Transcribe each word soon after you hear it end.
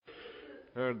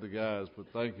heard the guys, but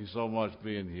thank you so much for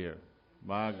being here.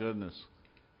 My goodness,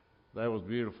 that was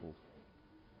beautiful.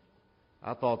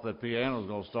 I thought that piano was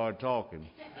going to start talking.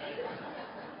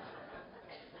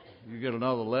 You get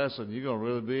another lesson, you're going to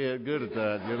really be good at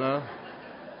that, you know?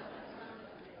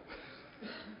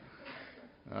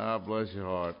 Ah, bless your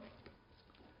heart.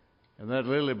 And that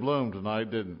lily bloomed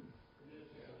tonight, didn't it?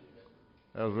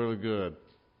 That was really good.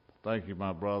 Thank you,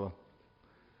 my brother.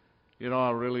 You know,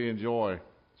 I really enjoy,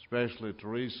 especially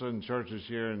Teresa and churches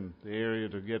here in the area,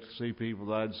 to get to see people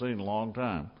that I'd seen in a long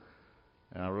time.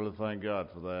 And I really thank God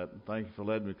for that. Thank you for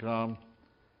letting me come.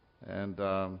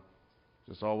 And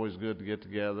it's always good to get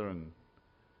together. And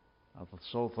I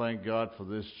so thank God for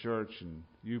this church and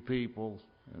you people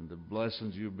and the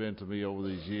blessings you've been to me over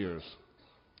these years.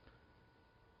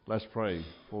 Let's pray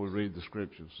before we read the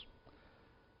scriptures.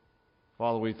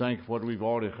 Father, we thank you for what we've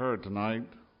already heard tonight.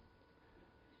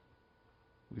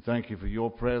 We thank you for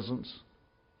your presence.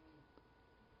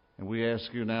 And we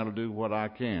ask you now to do what I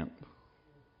can't.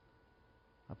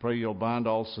 I pray you'll bind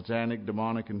all satanic,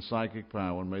 demonic, and psychic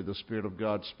power, and may the Spirit of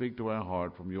God speak to our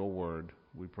heart from your word.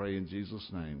 We pray in Jesus'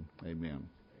 name. Amen.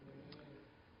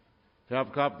 If you have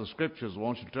a copy of the scriptures, I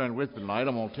want you to turn with me tonight.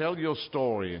 I'm going to tell you a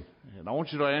story, and I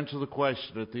want you to answer the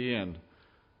question at the end.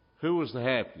 Who was the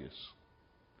happiest?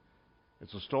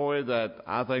 It's a story that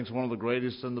I think is one of the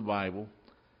greatest in the Bible.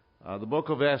 The book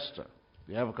of Esther. If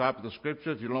you have a copy of the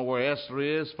scripture, if you don't know where Esther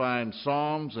is, find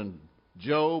Psalms and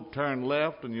Job, turn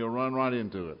left, and you'll run right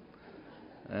into it.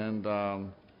 And I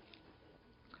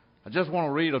just want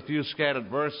to read a few scattered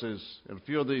verses in a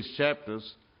few of these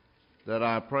chapters that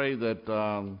I pray that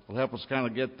will help us kind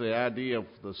of get the idea of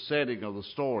the setting of the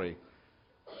story.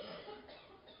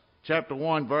 Chapter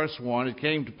 1, verse 1, it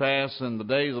came to pass in the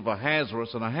days of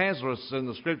Ahasuerus, and Ahasuerus in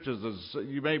the scriptures, is,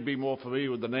 you may be more familiar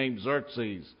with the name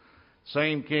Xerxes.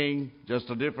 Same king, just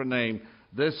a different name.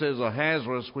 This is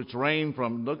Ahasuerus, which reigned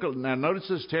from, now notice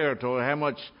this territory, how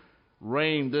much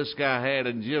reign this guy had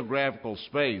in geographical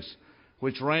space,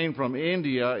 which reigned from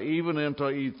India even into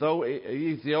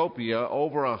Ethiopia,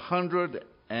 over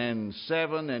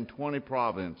 107 and 20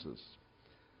 provinces.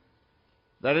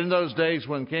 That in those days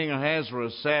when King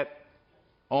Ahasuerus sat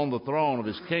on the throne of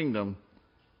his kingdom,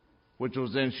 which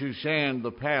was in Shushan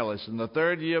the palace, in the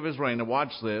 3rd year of his reign, now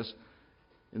watch this,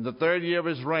 in the 3rd year of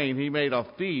his reign, he made a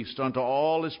feast unto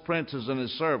all his princes and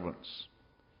his servants.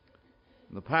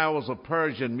 And the powers of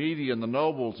Persia and Media and the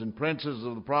nobles and princes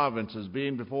of the provinces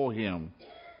being before him.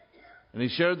 And he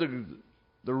showed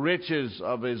the riches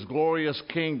of his glorious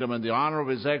kingdom and the honor of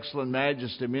his excellent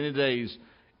majesty many days,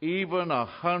 even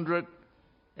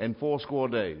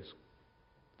 180 days.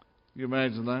 You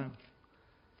imagine that?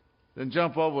 Then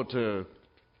jump over to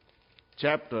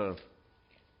chapter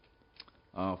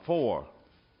 4.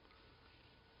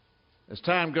 As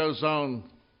time goes on,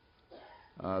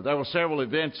 there were several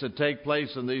events that take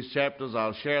place in these chapters.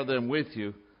 I'll share them with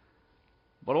you.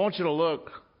 But I want you to look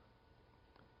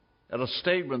at a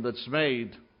statement that's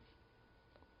made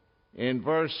in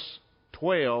verse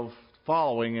 12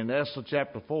 following in Esther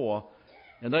chapter 4.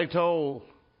 And they told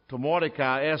to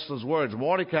Mordecai Esther's words.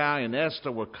 Mordecai and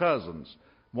Esther were cousins.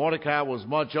 Mordecai was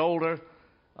much older,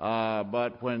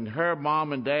 but when her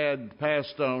mom and dad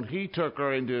passed on, he took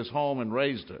her into his home and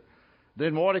raised her.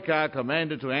 Then Mordecai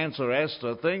commanded to answer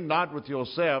Esther, think not with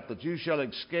yourself that you shall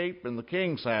escape in the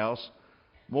king's house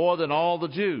more than all the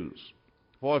Jews.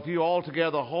 For if you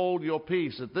altogether hold your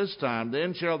peace at this time,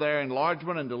 then shall their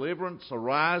enlargement and deliverance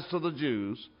arise to the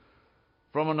Jews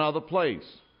from another place.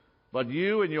 But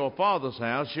you and your father's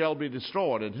house shall be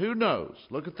destroyed. And who knows,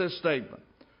 look at this statement,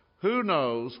 who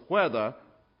knows whether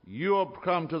you will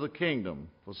come to the kingdom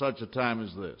for such a time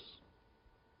as this?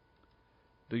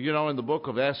 Do you know in the book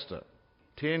of Esther,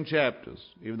 10 chapters,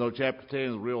 even though chapter 10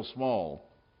 is real small,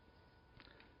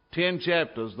 10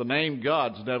 chapters, the name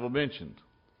God's never mentioned.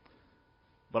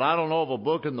 But I don't know of a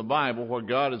book in the Bible where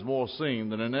God is more seen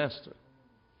than in Esther.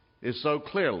 It's so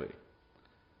clearly.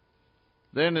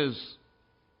 Then as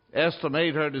Esther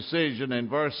made her decision in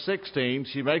verse 16,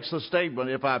 she makes a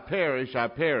statement, if I perish, I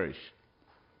perish.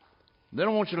 Then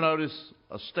I want you to notice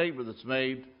a statement that's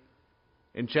made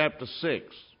in chapter 6.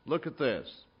 Look at this.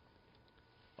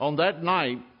 On that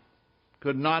night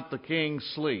could not the king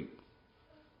sleep,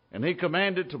 and he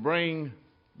commanded to bring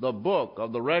the book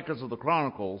of the records of the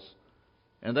Chronicles,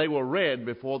 and they were read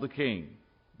before the king.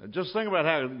 Now just think about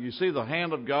how you see the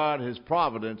hand of God, his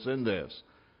providence in this,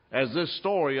 as this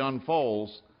story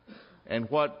unfolds and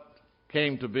what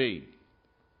came to be.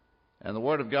 And the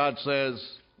Word of God says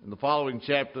in the following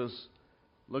chapters,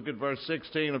 look at verse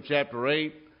 16 of chapter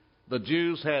 8, the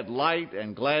Jews had light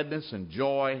and gladness and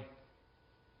joy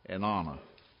and honor.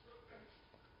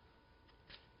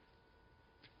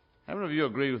 How many of you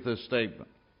agree with this statement?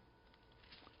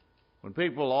 When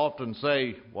people often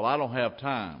say, well, I don't have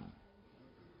time,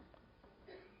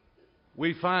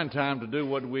 we find time to do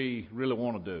what we really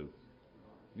want to do.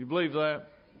 You believe that?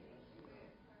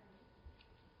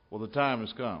 Well, the time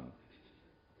has come.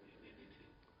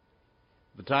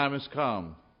 The time has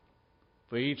come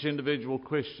for each individual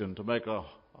Christian to make a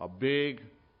big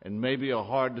and maybe a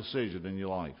hard decision in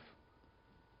your life.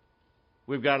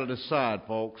 We've got to decide,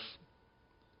 folks.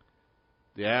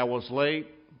 The hour's late.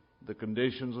 The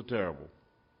conditions are terrible.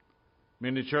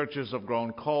 Many churches have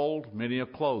grown cold. Many are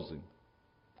closing.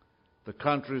 The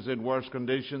country's in worse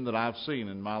condition than I've seen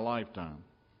in my lifetime.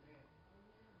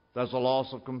 There's a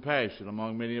loss of compassion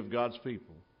among many of God's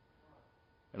people.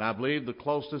 And I believe the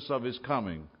closeness of His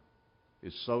coming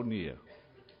is so near.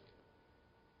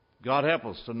 God help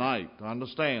us tonight to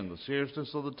understand the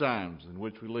seriousness of the times in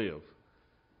which we live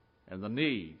and the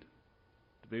need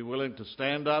to be willing to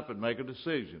stand up and make a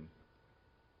decision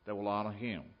that will honor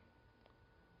Him.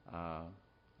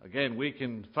 Again, we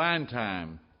can find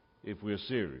time if we're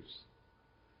serious.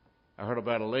 I heard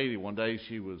about a lady one day.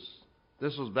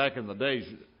 This was back in the days.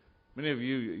 Many of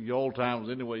you old timers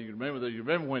anyway, you remember that. You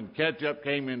remember when ketchup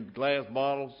came in glass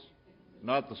bottles,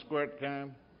 not the squirt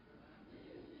kind?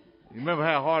 You remember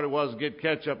how hard it was to get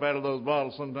ketchup out of those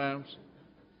bottles sometimes?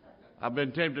 I've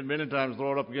been tempted many times to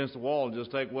throw it up against the wall and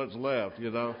just take what's left, you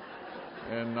know.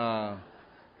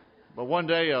 But one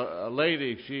day a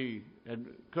lady, she had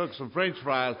cooked some French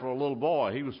fries for a little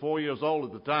boy. He was 4 years old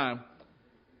at the time.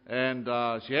 And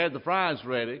she had the fries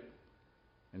ready.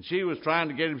 And she was trying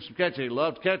to get him some ketchup. He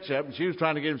loved ketchup. And she was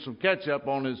trying to get him some ketchup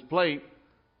on his plate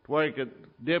to where he could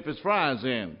dip his fries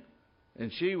in.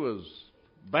 And she was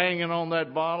banging on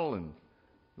that bottle, and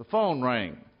the phone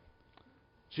rang.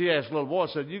 She asked the little boy,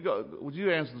 said, would you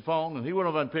answer the phone? And he went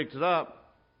over and picked it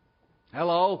up.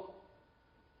 Hello?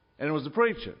 And it was the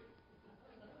preacher.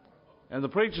 And the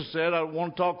preacher said, I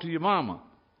want to talk to your mama.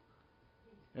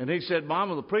 And he said,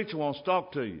 Mama, the preacher wants to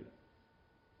talk to you.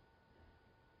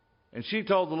 And she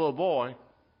told the little boy,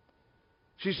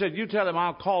 she said, you tell him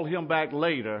I'll call him back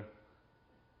later,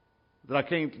 that I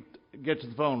can't get to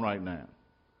the phone right now.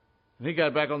 And he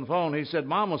got back on the phone. He said,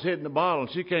 Mama's hitting the bottle,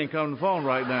 and she can't come to the phone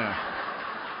right now.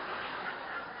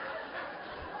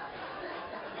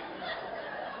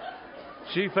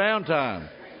 She found time.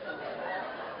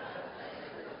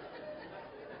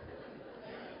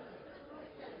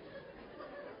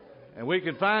 And we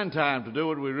can find time to do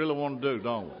what we really want to do,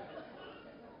 don't we?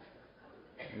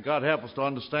 And God help us to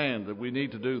understand that we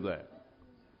need to do that.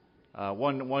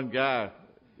 One guy,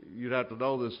 you'd have to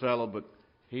know this fellow, but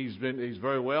he's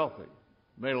very wealthy,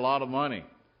 made a lot of money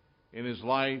in his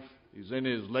life. He's in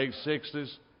his late 60s,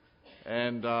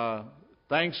 and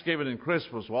Thanksgiving and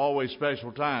Christmas were always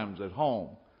special times at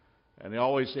home. And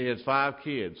he had 5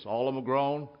 kids. All of them were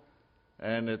grown.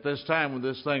 And at this time when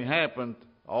this thing happened,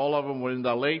 all of them were in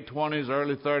their late 20s,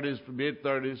 early 30s,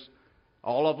 mid-30s.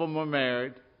 All of them were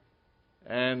married.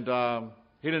 And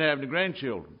he didn't have any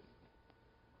grandchildren.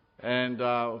 And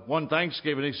one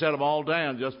Thanksgiving, he set them all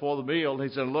down just for the meal. He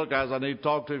said, look, guys, I need to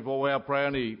talk to you before we have prayer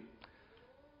and eat.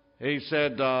 He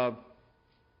said,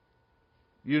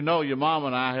 you know your mom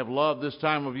and I have loved this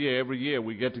time of year. Every year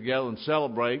we get together and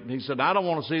celebrate. And he said, I don't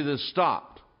want to see this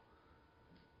stopped.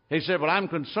 He said, but I'm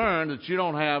concerned that you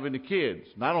don't have any kids,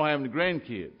 and I don't have any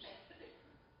grandkids.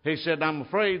 He said, I'm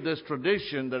afraid this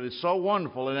tradition that is so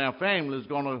wonderful in our family is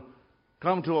going to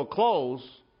come to a close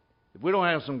if we don't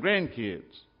have some grandkids.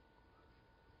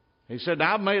 He said,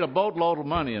 now, I've made a boatload of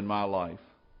money in my life,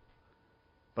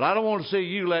 but I don't want to see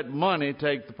you let money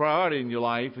take the priority in your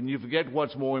life and you forget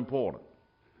what's more important.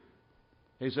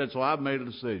 He said, so I've made a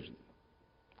decision.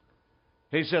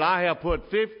 He said, I have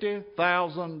put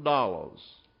 $50,000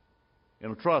 in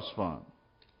a trust fund.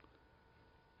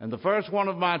 And the first one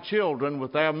of my children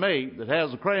with their mate that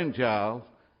has a grandchild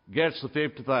gets the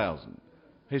 $50,000.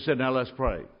 He said, now let's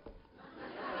pray.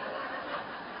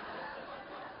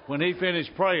 When he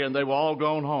finished praying, they were all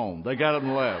gone home. They got up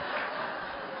and left.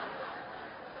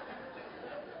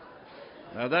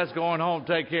 Now that's going home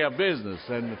to take care of business,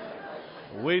 and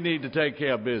we need to take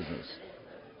care of business.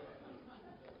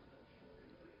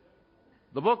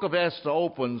 The book of Esther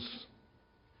opens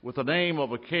with the name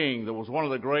of a king that was one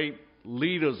of the great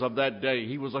leaders of that day.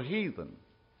 He was a heathen.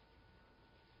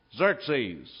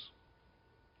 Xerxes,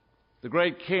 the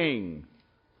great king,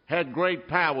 had great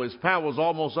power. His power was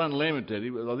almost unlimited.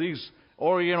 These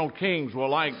Oriental kings were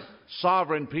like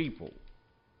sovereign people.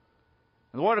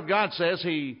 And the Word of God says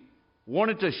he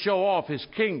wanted to show off his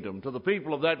kingdom to the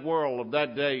people of that world of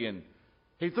that day. And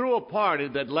he threw a party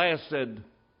that lasted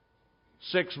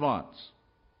 6 months.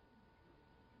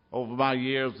 Over my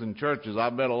years in churches,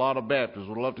 I've met a lot of Baptists.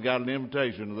 Would love to got an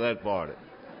invitation to that party.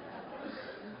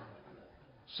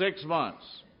 6 months.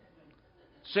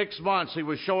 6 months he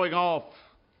was showing off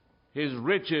his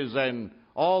riches and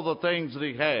all the things that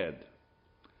he had.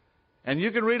 And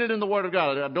you can read it in the Word of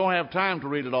God. I don't have time to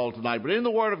read it all tonight. But in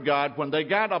the Word of God, when they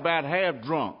got about half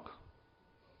drunk,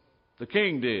 the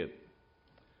king did,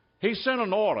 he sent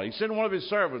an order. He sent one of his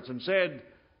servants and said,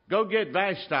 go get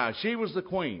Vashti. She was the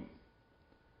queen.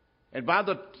 And by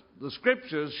the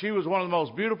Scriptures, she was one of the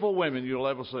most beautiful women you'll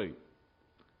ever see.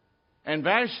 And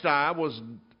Vashti was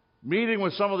meeting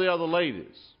with some of the other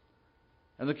ladies.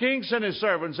 And the king sent his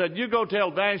servant and said, you go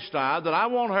tell Vashti that I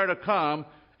want her to come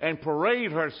and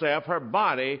parade herself, her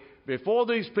body, before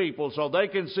these people so they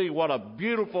can see what a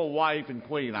beautiful wife and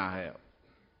queen I have.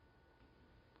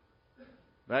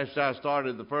 Vashti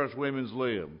started the first women's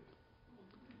lib.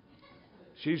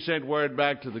 She sent word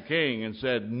back to the king and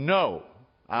said, no,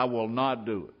 I will not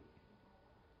do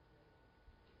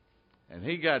it. And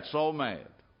he got so mad.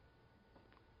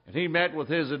 And he met with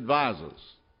his advisors.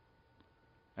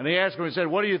 And he asked them, he said,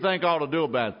 what do you think I ought to do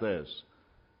about this?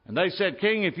 And they said,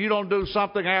 King, if you don't do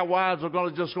something, our wives are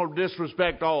going to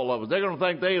disrespect all of us. They're going to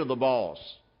think they are the boss.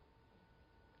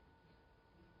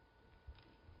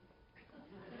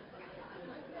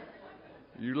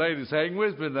 You ladies, hang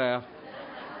with me now.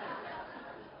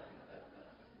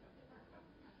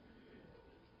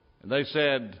 And they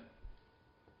said,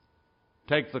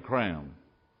 take the crown.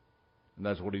 And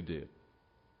that's what he did.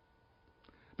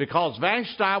 Because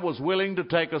Vashti was willing to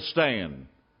take a stand.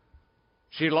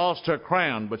 She lost her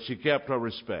crown, but she kept her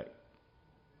respect.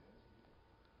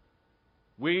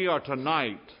 We are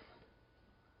tonight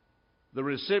the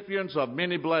recipients of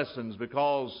many blessings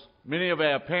because many of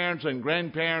our parents and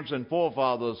grandparents and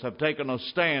forefathers have taken a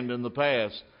stand in the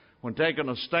past when taking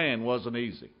a stand wasn't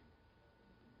easy.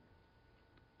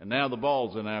 And now the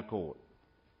ball's in our court.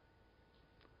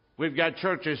 We've got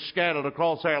churches scattered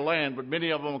across our land, but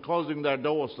many of them are closing their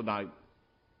doors tonight.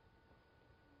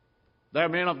 There are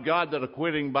men of God that are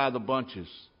quitting by the bunches.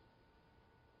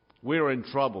 We're in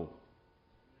trouble.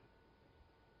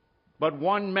 But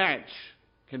one match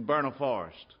can burn a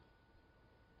forest.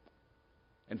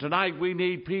 And tonight we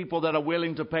need people that are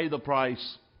willing to pay the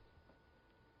price.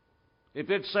 If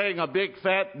it's saying a big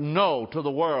fat no to the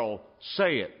world,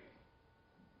 say it.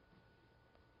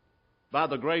 By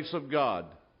the grace of God,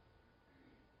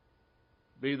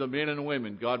 be the men and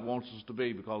women God wants us to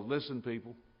be. Because listen,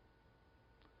 people,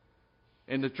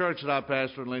 in the church that I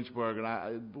pastor in Lynchburg,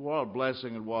 and what a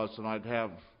blessing it was tonight to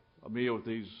have a meal with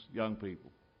these young people.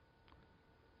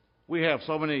 We have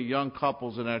so many young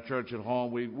couples in our church at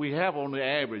home. We have on the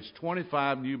average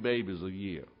 25 new babies a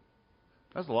year.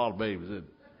 That's a lot of babies, isn't it?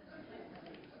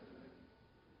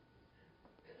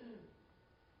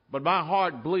 But my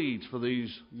heart bleeds for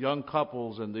these young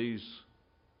couples and these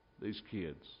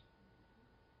kids.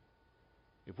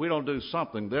 If we don't do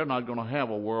something, they're not going to have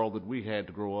a world that we had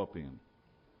to grow up in.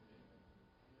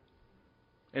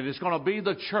 And it's going to be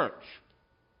the church.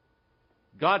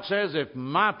 God says, if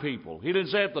my people, He didn't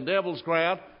say if the devil's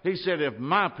crowd, He said if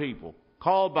my people,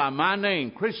 called by my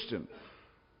name, Christian,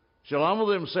 shall humble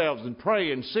themselves and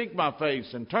pray and seek my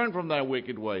face and turn from their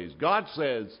wicked ways. God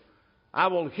says, I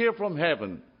will hear from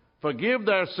heaven, forgive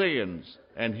their sins,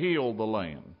 and heal the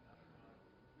land.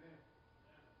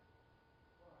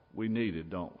 We need it,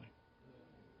 don't we?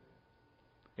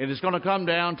 And it's going to come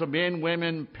down to men,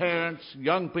 women, parents,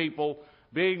 young people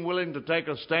being willing to take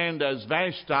a stand as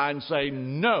Vashti and say,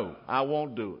 no, I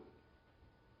won't do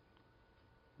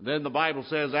it. Then the Bible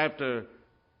says after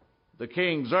the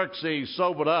king Xerxes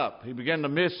sobered up, he began to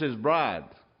miss his bride.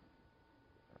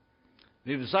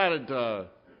 He decided to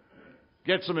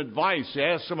get some advice. He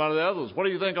asked some of the others, what do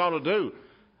you think I ought to do?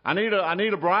 I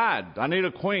need a bride. I need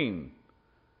a queen.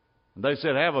 And they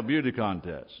said, have a beauty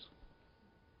contest.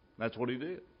 That's what he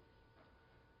did.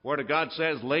 Word of God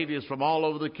says ladies from all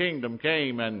over the kingdom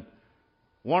came, and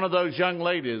one of those young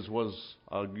ladies was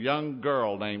a young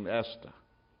girl named Esther.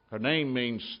 Her name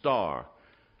means star,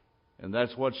 and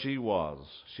that's what she was.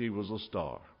 She was a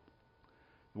star.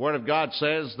 The Word of God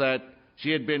says that she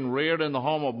had been reared in the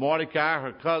home of Mordecai,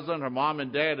 her cousin. Her mom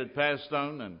and dad had passed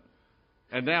on,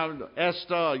 and now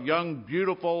Esther, a young,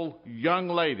 beautiful young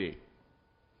lady,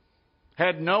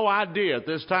 had no idea at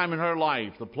this time in her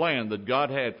life the plan that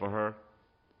God had for her.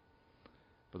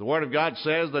 But the Word of God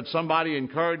says that somebody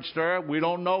encouraged her. We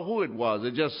don't know who it was.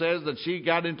 It just says that she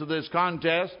got into this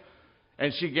contest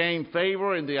and she gained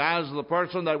favor in the eyes of the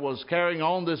person that was carrying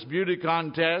on this beauty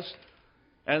contest.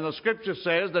 And the Scripture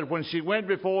says that when she went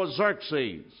before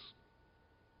Xerxes,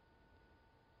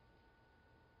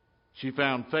 she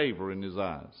found favor in his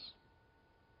eyes.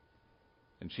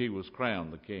 And she was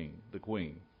crowned the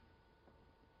queen.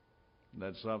 Isn't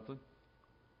that something?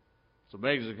 It's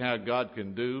amazing how God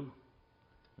can do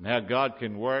and how God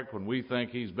can work when we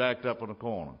think He's backed up in a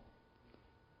corner.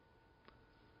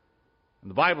 And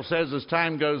the Bible says as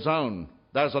time goes on,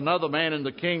 there's another man in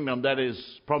the kingdom that is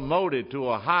promoted to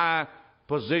a high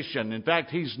position. In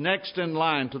fact, he's next in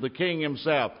line to the king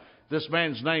himself. This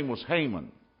man's name was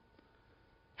Haman.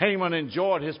 Haman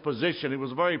enjoyed his position. He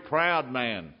was a very proud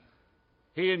man.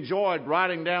 He enjoyed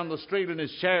riding down the street in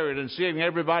his chariot and seeing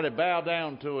everybody bow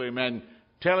down to him and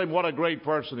tell him what a great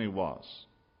person he was.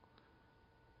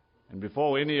 And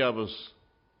before any of us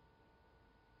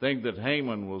think that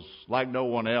Haman was like no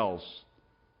one else,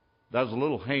 there's a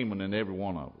little Haman in every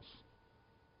one of us.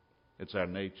 It's our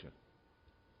nature.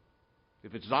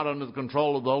 If it's not under the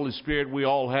control of the Holy Spirit, we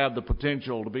all have the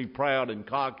potential to be proud and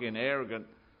cocky and arrogant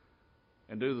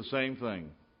and do the same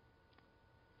thing.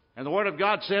 And the Word of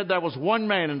God said there was one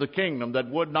man in the kingdom that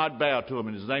would not bow to him,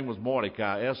 and his name was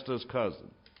Mordecai, Esther's cousin.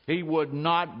 He would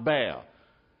not bow.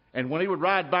 And when he would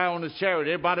ride by on his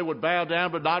chariot, everybody would bow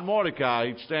down, but not Mordecai.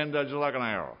 He'd stand there just like an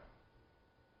arrow.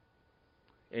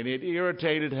 And it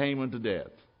irritated Haman to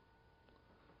death.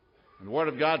 And the Word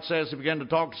of God says he began to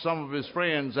talk to some of his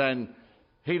friends, and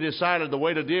he decided the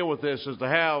way to deal with this is to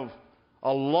have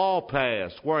a law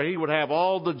passed where he would have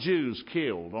all the Jews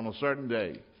killed on a certain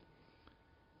day.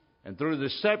 And through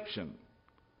deception,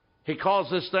 he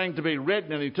caused this thing to be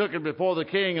written, and he took it before the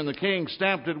king, and the king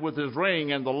stamped it with his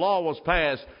ring, and the law was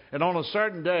passed, and on a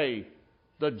certain day,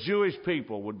 the Jewish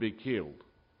people would be killed.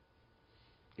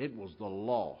 It was the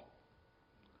law.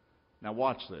 Now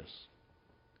watch this.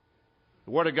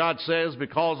 The Word of God says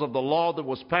because of the law that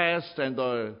was passed and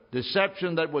the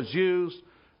deception that was used,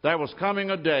 there was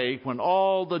coming a day when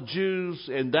all the Jews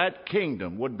in that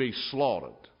kingdom would be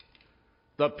slaughtered.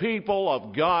 The people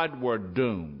of God were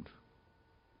doomed.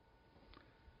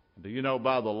 Do you know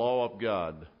by the law of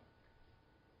God,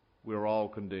 we're all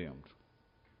condemned.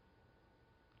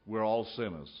 We're all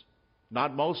sinners.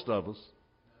 Not most of us.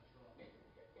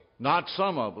 Not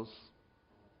some of us.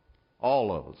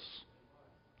 All of us.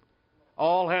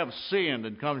 All have sinned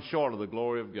and come short of the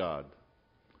glory of God.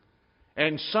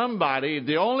 And somebody,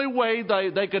 the only way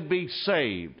they could be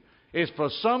saved is for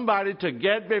somebody to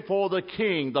get before the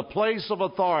king, the place of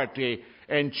authority,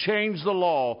 and change the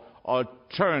law or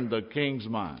turn the king's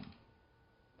mind.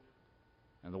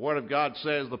 And the Word of God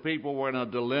says the people were in a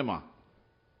dilemma.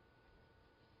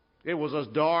 It was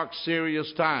a dark,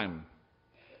 serious time.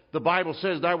 The Bible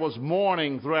says there was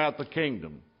mourning throughout the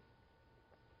kingdom.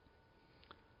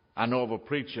 I know of a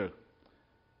preacher,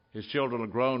 his children are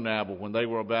grown now, but when they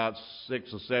were about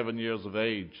 6 or 7 years of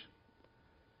age,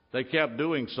 they kept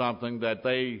doing something that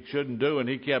they shouldn't do, and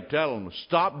he kept telling them,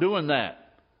 stop doing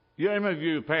that. You remember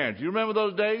you parents, you remember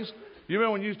those days? You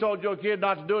remember when you told your kid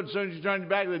not to do it, as soon as you turned your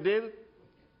back, they did it?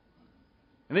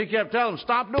 And he kept telling them,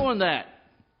 stop doing that.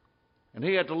 And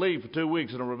he had to leave for 2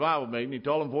 weeks in a revival meeting. He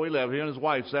told them before he left, he and his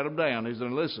wife sat him down. He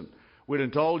said, listen, we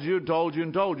done told you,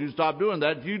 stop doing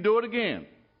that. If you do it again,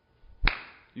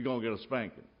 you're going to get a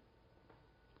spanking.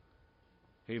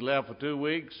 He left for 2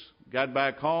 weeks, got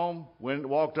back home,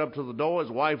 walked up to the door.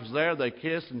 His wife was there. They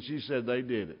kissed, and she said they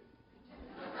did it.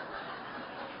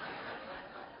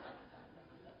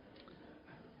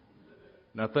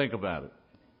 Now think about it.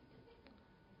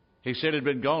 He said he'd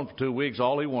been gone for 2 weeks.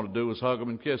 All he wanted to do was hug him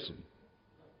and kiss him.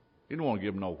 He didn't want to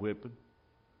give him no whipping.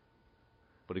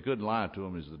 But he couldn't lie to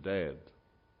him as the dad.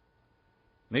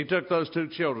 And he took those 2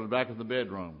 children back in the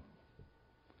bedroom.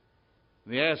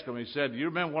 And he asked them, he said, you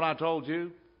remember what I told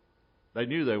you? They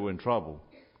knew they were in trouble.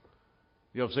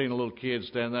 You ever seen a little kid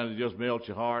stand there and just melt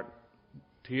your heart?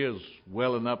 Tears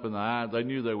welling up in the eyes. They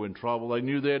knew they were in trouble. They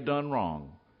knew they had done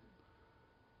wrong.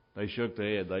 They shook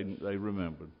their head. They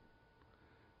remembered.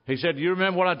 He said, do you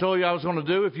remember what I told you I was going to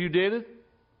do if you did it?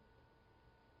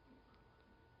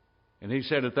 And he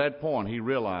said at that point, he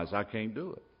realized, I can't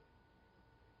do it.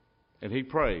 And he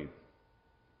prayed,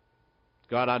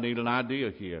 God, I need an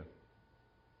idea here.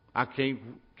 I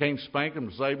can't spank him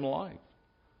to save my life.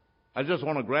 I just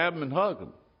want to grab him and hug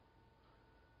him.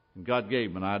 And God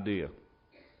gave him an idea.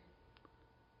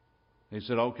 He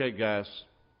said, okay, guys.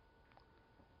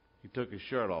 He took his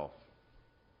shirt off.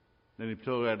 Then he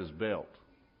pulled out his belt.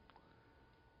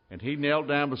 And he knelt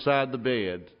down beside the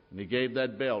bed, and he gave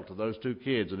that belt to those 2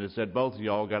 kids, and he said, both of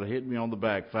y'all got to hit me on the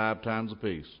back 5 times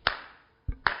apiece.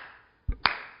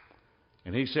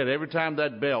 And he said every time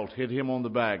that belt hit him on the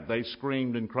back, they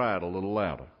screamed and cried a little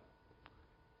louder.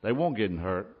 They weren't getting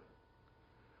hurt.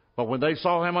 But when they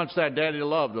saw how much that daddy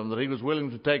loved them, that he was willing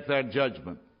to take their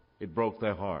judgment, it broke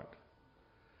their heart.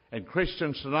 And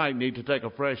Christians tonight need to take a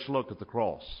fresh look at the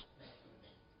cross.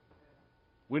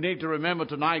 We need to remember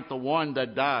tonight the one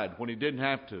that died when he didn't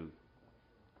have to.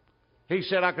 He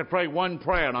said, I could pray one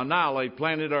prayer and annihilate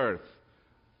planet Earth.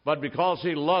 But because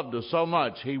he loved us so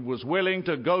much, he was willing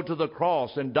to go to the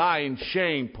cross and die in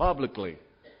shame publicly.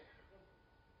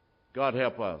 God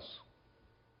help us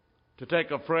to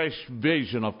take a fresh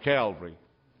vision of Calvary,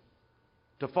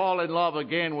 to fall in love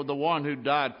again with the one who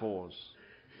died for us,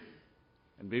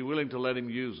 and be willing to let him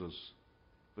use us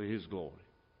for his glory.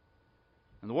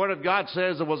 And the Word of God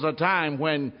says there was a time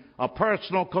when a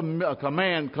personal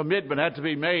commitment had to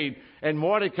be made, and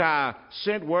Mordecai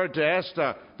sent word to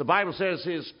Esther. The Bible says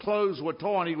his clothes were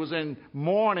torn. He was in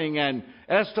mourning, and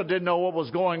Esther didn't know what was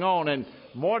going on. And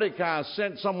Mordecai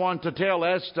sent someone to tell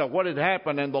Esther what had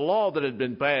happened and the law that had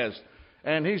been passed.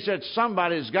 And he said,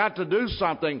 somebody's got to do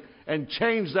something and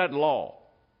change that law.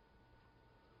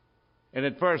 And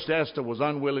at first Esther was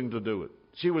unwilling to do it.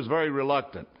 She was very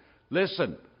reluctant.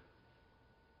 Listen,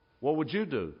 what would you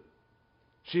do?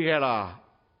 She had a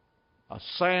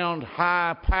sound,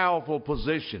 high, powerful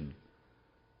position.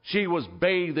 She was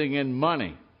bathing in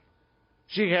money.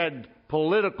 She had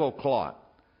political clout.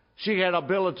 She had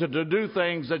ability to do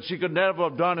things that she could never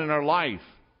have done in her life.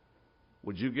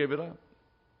 Would you give it up?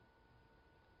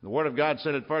 The Word of God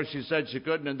said at first she said she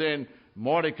couldn't, and then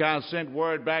Mordecai sent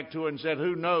word back to her and said,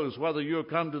 who knows whether you'll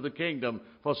come to the kingdom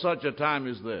for such a time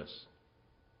as this?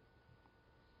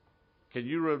 Can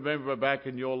you remember back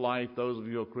in your life, those of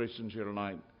you who are Christians here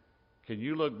tonight, can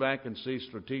you look back and see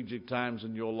strategic times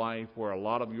in your life where a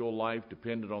lot of your life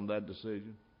depended on that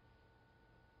decision?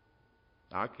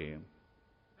 I can.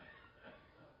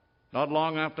 Not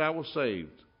long after I was saved,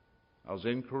 I was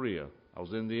in Korea. I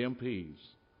was in the MPs.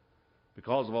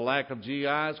 Because of a lack of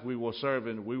GIs, we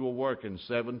were working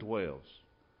 7/12s.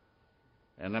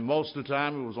 And then most of the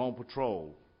time, we was on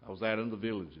patrol. I was out in the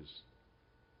villages.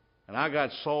 And I got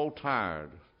so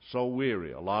tired, so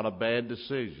weary, a lot of bad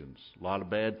decisions, a lot of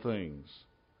bad things.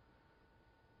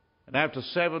 And after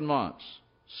 7 months,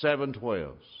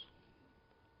 7/12s,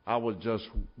 I was just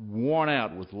worn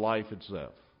out with life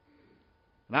itself.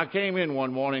 And I came in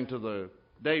one morning to the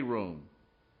day room.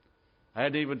 I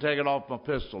hadn't even taken off my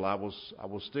pistol. I was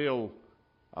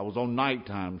on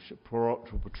nighttime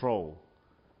patrol.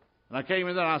 And I came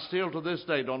in there, and I still to this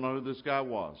day don't know who this guy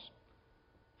was.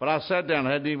 But I sat down,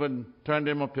 I hadn't even turned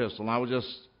in my pistol, and I was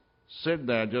just sitting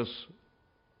there, just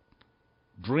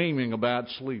dreaming about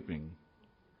sleeping.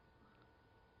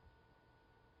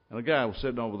 And a guy was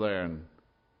sitting over there, and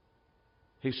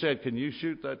he said, "Can you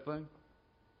shoot that thing?"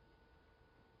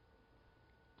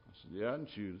 I said, "Yeah, I can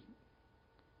shoot it."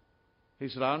 He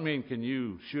said, "I mean, can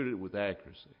you shoot it with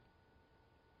accuracy?"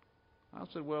 I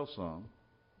said, "Well, son."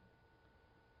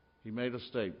 He made a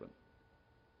statement.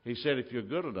 He said, "If you're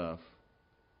good enough,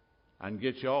 I can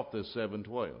get you off this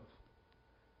 7/12.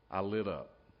 I lit up.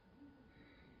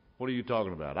 "What are you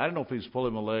talking about?" I didn't know if he was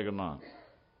pulling my leg or not.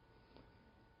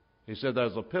 He said,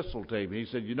 "There's a pistol tape." He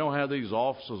said, "You know how these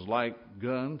officers like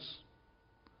guns?"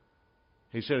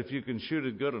 He said, "If you can shoot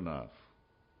it good enough,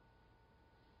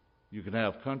 you can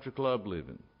have country club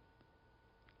living."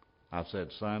 I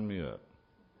said, "Sign me up."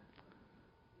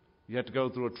 You had to go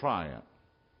through a tryout.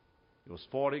 It was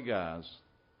 40 guys.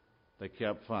 They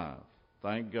kept 5.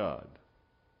 Thank God,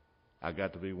 I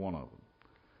got to be one of them.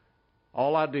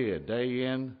 All I did, day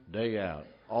in, day out,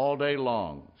 all day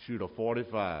long, shoot a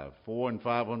 .45, 400 and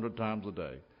 500 times a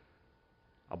day.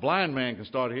 A blind man can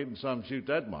start hitting something, shoot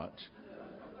that much.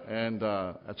 And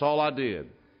that's all I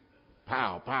did.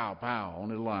 Pow, pow, pow, on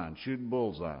the line, shooting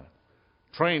bullseye.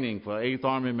 Training for 8th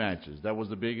Army matches. That was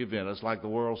the big event. That's like the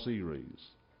World Series.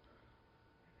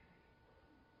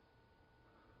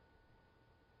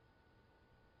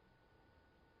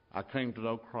 I came to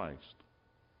know Christ.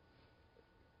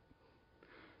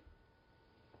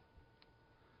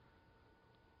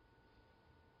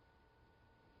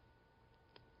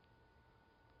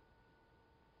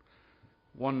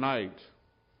 One night,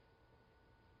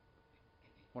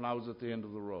 when I was at the end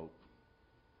of the rope,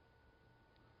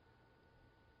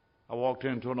 I walked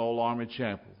into an old army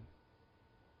chapel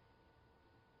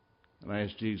and I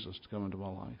asked Jesus to come into my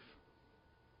life.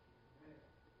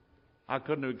 I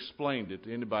couldn't have explained it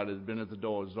to anybody that had been at the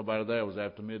door. There's nobody there. It was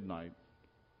after midnight.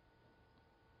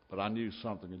 But I knew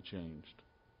something had changed.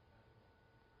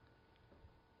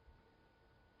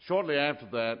 Shortly after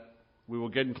that, we were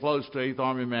getting close to 8th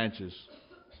Army matches.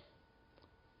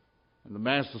 And the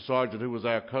master sergeant, who was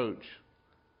our coach,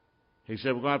 he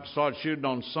said, "We're going to have to start shooting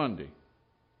on Sunday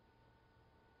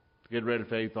to get ready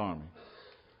for 8th Army."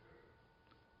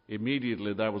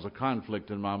 Immediately, there was a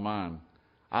conflict in my mind.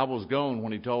 I was gone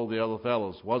when he told the other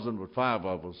fellows. Wasn't but 5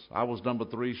 of us. I was number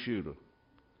 3 shooter.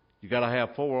 You got to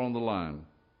have 4 on the line.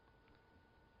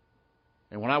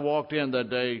 And when I walked in that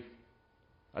day,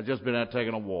 I'd just been out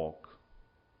taking a walk.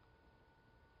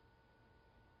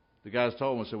 The guys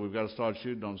told me, said, we've got to start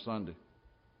shooting on Sunday.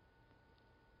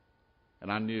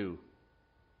 And I knew,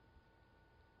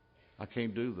 I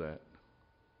can't do that.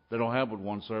 They don't have but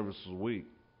one service a week.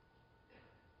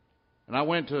 And I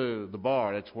went to the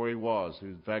bar. That's where he was.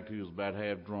 In fact, he was about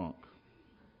half drunk.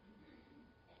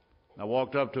 I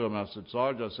walked up to him. I said,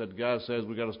 Sarge, I said, the guy says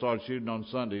we got to start shooting on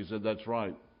Sunday. He said, that's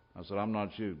right. I said, I'm not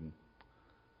shooting.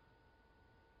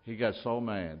 He got so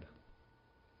mad.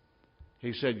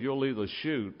 He said, you'll either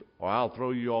shoot or I'll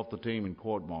throw you off the team and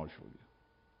court-martial you.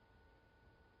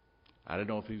 I didn't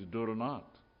know if he'd do it or not.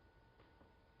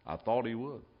 I thought he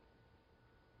would.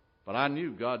 But I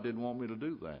knew God didn't want me to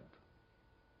do that.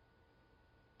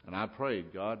 And I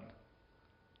prayed, God,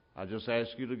 I just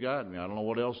ask you to guide me. I don't know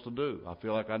what else to do. I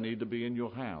feel like I need to be in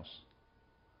your house.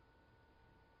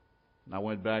 And I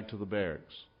went back to the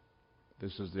barracks.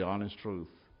 This is the honest truth.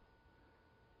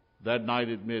 That night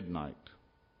at midnight,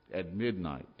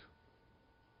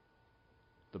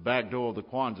 the back door of the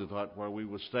Quonset hut where we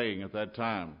were staying at that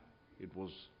time, it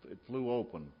flew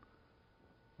open.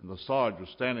 And the Sarge was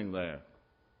standing there.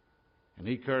 And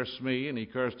he cursed me and he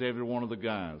cursed every one of the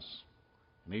guys.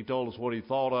 And he told us what he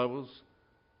thought of us.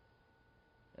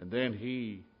 And then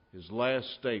his last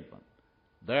statement,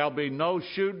 there'll be no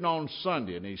shooting on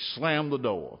Sunday. And he slammed the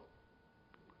door.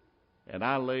 And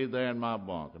I lay there in my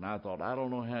bunk. And I thought, I don't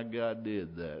know how God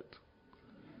did that.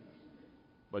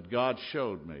 But God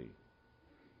showed me,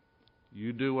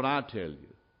 you do what I tell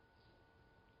you,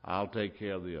 I'll take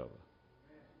care of the other.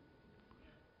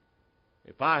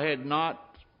 If I had not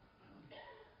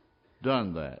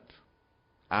done that,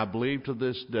 I believe to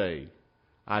this day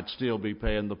I'd still be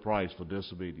paying the price for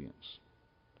disobedience.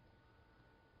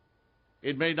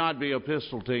 It may not be a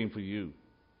pistol team for you.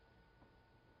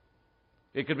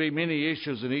 It could be many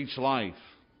issues in each life,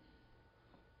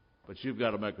 but you've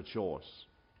got to make a choice.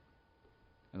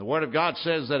 And the Word of God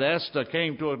says that Esther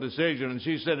came to a decision and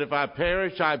she said, if I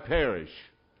perish, I perish.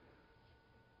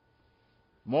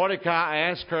 Mordecai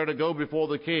asked her to go before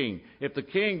the king. If the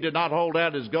king did not hold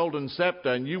out his golden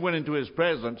scepter and you went into his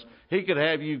presence, he could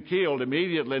have you killed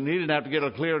immediately and he didn't have to get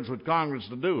a clearance with Congress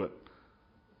to do it.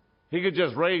 He could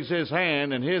just raise his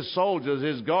hand and his soldiers,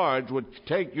 his guards, would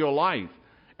take your life.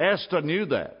 Esther knew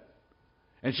that.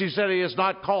 And she said, he has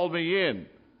not called me in.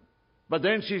 But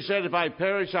then she said, if I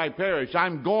perish, I perish.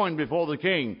 I'm going before the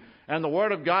king. And the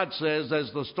Word of God says,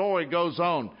 as the story goes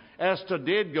on, Esther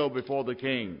did go before the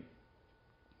king.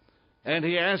 And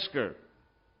he asked her,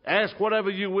 ask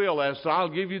whatever you will, Esther. I'll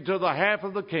give you to the half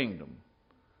of the kingdom.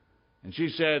 And she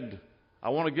said, I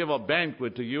want to give a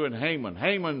banquet to you and Haman.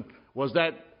 Haman was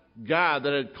that guy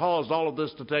that had caused all of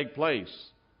this to take place.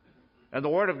 And the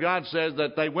Word of God says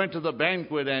that they went to the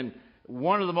banquet, and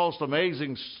one of the most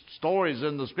amazing stories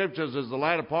in the Scriptures is the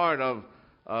latter part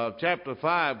of chapter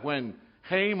 5, when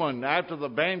Haman, after the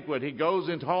banquet, he goes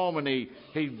into home and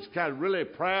he's kind of really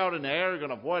proud and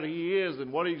arrogant of what he is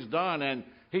and what he's done, and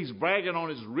he's bragging on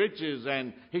his riches,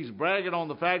 and he's bragging on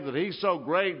the fact that he's so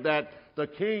great that the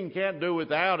king can't do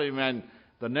without him. And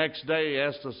the next day,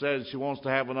 Esther says she wants to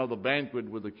have another banquet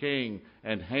with the king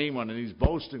and Haman, and he's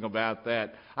boasting about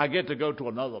that. I get to go to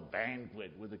another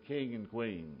banquet with the king and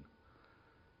queen.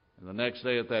 And the next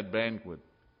day at that banquet,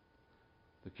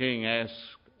 the king asks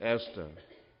Esther,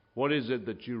 what is it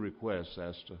that you request,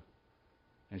 Esther?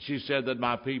 And she said that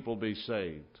my people be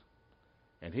saved.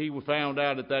 And he found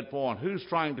out at that point, who's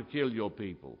trying to kill your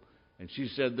people? And she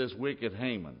said, this wicked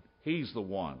Haman. He's the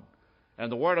one. And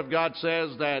the Word of God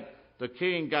says that the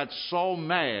king got so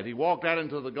mad, he walked out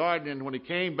into the garden, and when he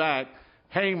came back,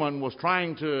 Haman was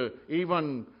trying to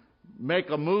even make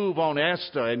a move on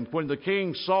Esther. And when the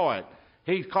king saw it,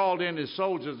 he called in his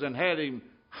soldiers and had him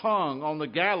hung on the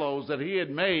gallows that he had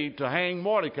made to hang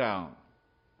Mordecai on.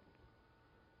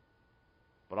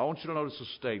 But I want you to notice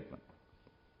a statement.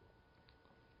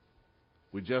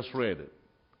 We just read it.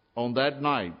 On that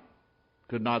night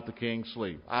could not the king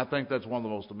sleep. I think that's one of the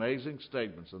most amazing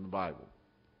statements in the Bible.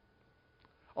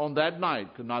 On that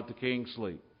night could not the king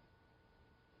sleep.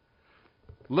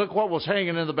 Look what was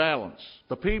hanging in the balance.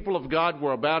 The people of God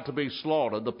were about to be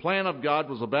slaughtered. The plan of God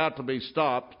was about to be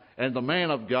stopped. And the man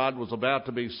of God was about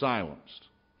to be silenced.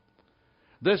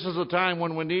 This is a time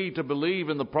when we need to believe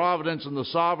in the providence and the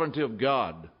sovereignty of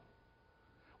God.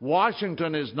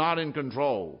 Washington is not in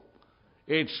control.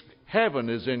 It's heaven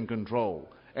is in control.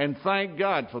 And thank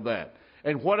God for that.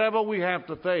 And whatever we have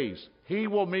to face, He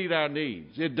will meet our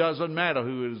needs. It doesn't matter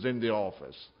who is in the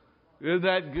office. Isn't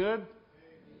that good?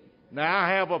 Now, I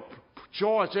have a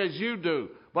choice as you do,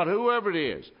 but whoever it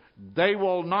is, they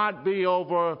will not be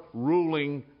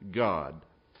overruling God.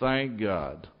 Thank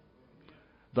God.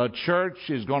 The church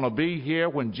is going to be here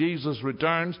when Jesus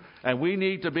returns, and we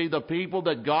need to be the people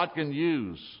that God can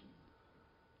use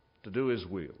to do His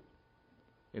will.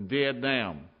 In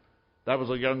Vietnam, there was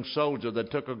a young soldier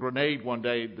that took a grenade one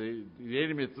day. The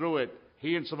enemy threw it.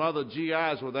 He and some other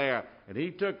GIs were there, and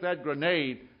he took that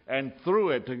grenade and threw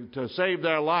it to save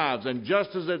their lives. And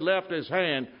just as it left his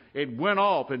hand, it went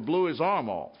off and blew his arm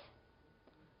off.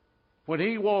 When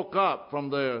he woke up from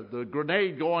the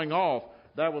grenade going off,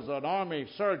 there was an army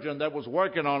surgeon that was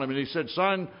working on him, and he said,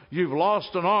 "Son, you've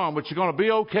lost an arm, but you're going to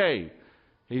be okay."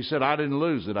 He said, "I didn't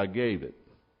lose it, I gave it."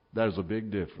 There's a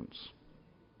big difference.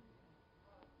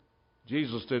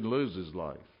 Jesus didn't lose His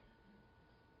life.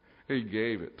 He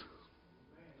gave it.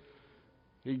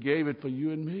 He gave it for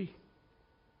you and me.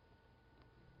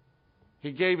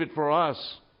 He gave it for us.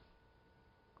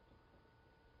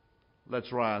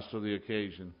 Let's rise to the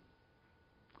occasion.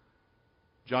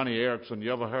 Johnny Erickson,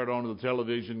 you ever heard on the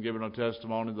television giving a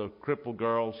testimony? The crippled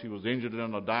girl, she was injured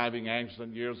in a diving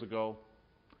accident years ago.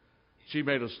 She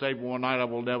made a statement one night I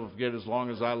will never forget as long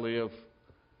as I live.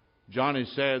 Johnny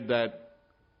said that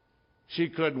she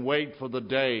couldn't wait for the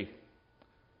day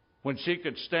when she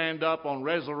could stand up on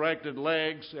resurrected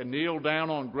legs and kneel down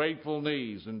on grateful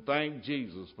knees and thank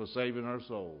Jesus for saving her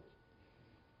soul.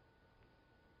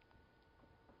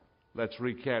 Let's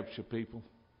recapture, people,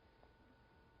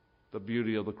 the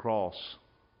beauty of the cross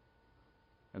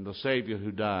and the Savior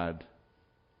who died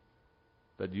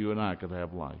that you and I could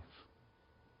have life.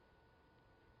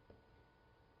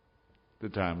 The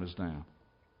time is now.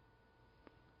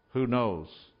 Who knows?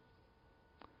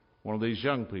 One of these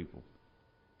young people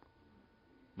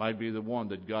might be the one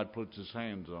that God puts His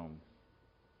hands on.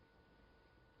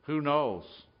 Who knows?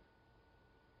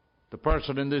 The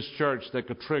person in this church that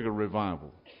could trigger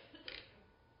revival.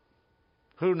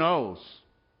 Who knows?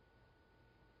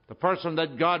 The person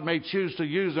that God may choose to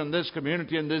use in this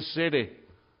community, in this city,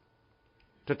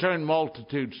 to turn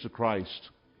multitudes to Christ.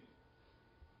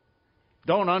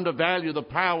 Don't undervalue the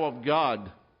power of God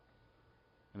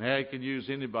and how He can use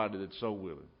anybody that's so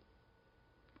willing.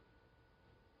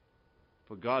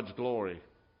 For God's glory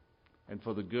and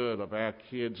for the good of our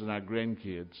kids and our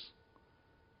grandkids,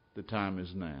 the time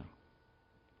is now.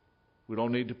 We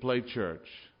don't need to play church,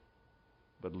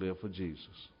 but live for Jesus.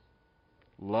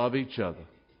 Love each other.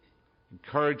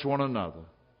 Encourage one another.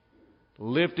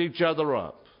 Lift each other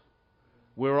up.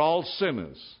 We're all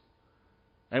sinners,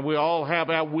 and we all have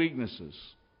our weaknesses.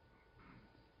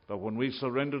 But when we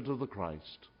surrender to the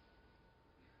Christ,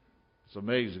 it's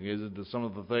amazing, isn't it, some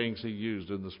of the things He used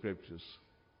in the Scriptures.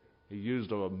 He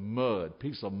used a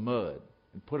piece of mud,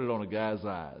 and put it on a guy's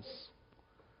eyes.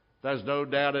 There's no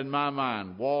doubt in my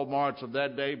mind, Walmarts of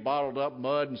that day bottled up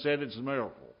mud and said it's a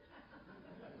miracle.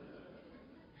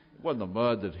 It wasn't the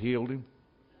mud that healed him.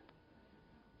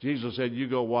 Jesus said, "You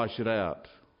go wash it out,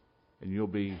 and you'll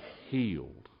be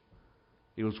healed."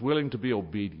 He was willing to be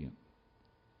obedient.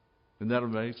 Isn't that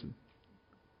amazing?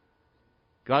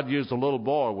 God used a little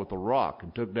boy with a rock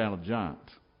and took down a giant.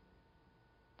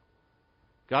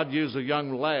 God used a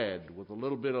young lad with a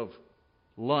little bit of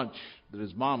lunch that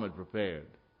his mom had prepared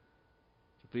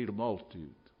to feed a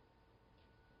multitude.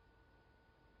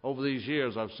 Over these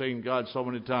years, I've seen God so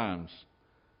many times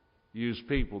use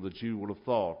people that you would have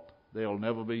thought they'll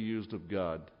never be used of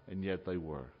God, and yet they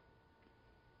were.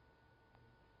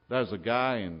 There's a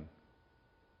guy in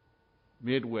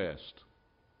Midwest,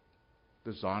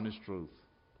 this is honest truth,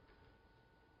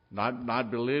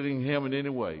 not belittling him in any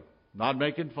way, not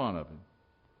making fun of him.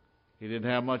 He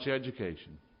didn't have much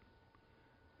education.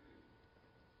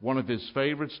 One of his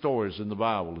favorite stories in the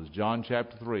Bible is John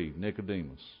chapter 3,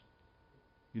 Nicodemus.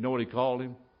 You know what he called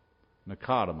him?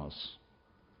 Nicodemus.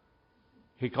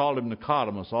 He called him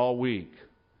Nicodemus all week.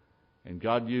 And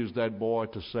God used that boy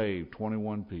to save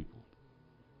 21 people.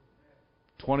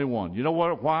 21. You know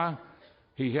what? Why?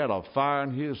 He had a fire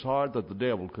in his heart that the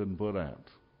devil couldn't put out.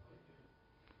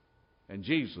 And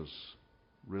Jesus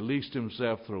released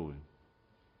Himself through him.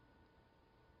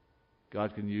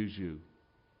 God can use you.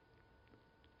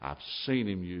 I've seen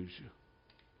Him use you.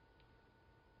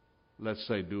 Let's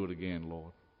say, do it again,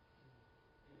 Lord.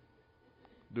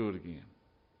 Do it again.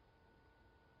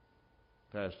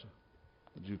 Pastor,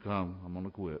 would you come? I'm going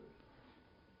to quit.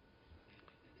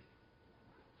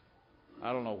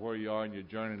 I don't know where you are in your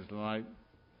journey tonight.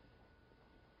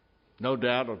 No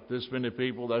doubt, if this many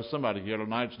people, there's somebody here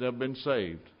tonight that's never been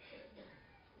saved.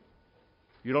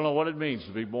 You don't know what it means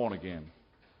to be born again.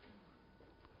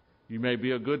 You may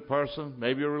be a good person,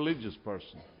 maybe a religious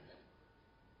person,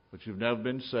 but you've never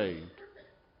been saved.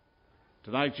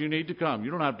 Tonight you need to come.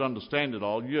 You don't have to understand it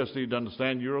all. You just need to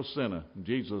understand you're a sinner. And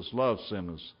Jesus loves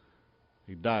sinners.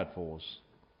 He died for us.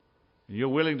 And you're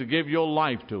willing to give your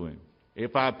life to Him.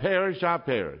 If I perish, I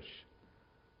perish.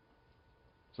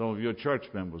 Some of your church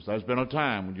members, there's been a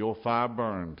time when your fire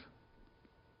burned.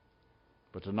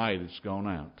 But tonight it's gone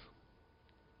out.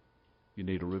 You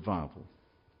need a revival.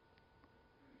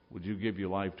 Would you give your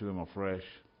life to Him afresh?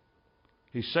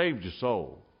 He saved your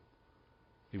soul.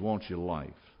 He wants your life.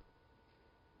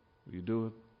 Will you do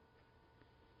it?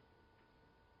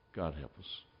 God help us.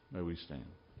 May we stand.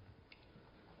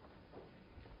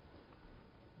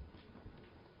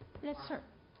 Yes, sir.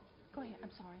 Go ahead. I'm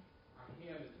sorry. Our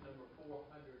hymn is number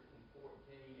 414. It will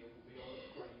be on the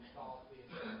screen. Follow this.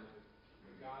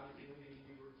 God is with you.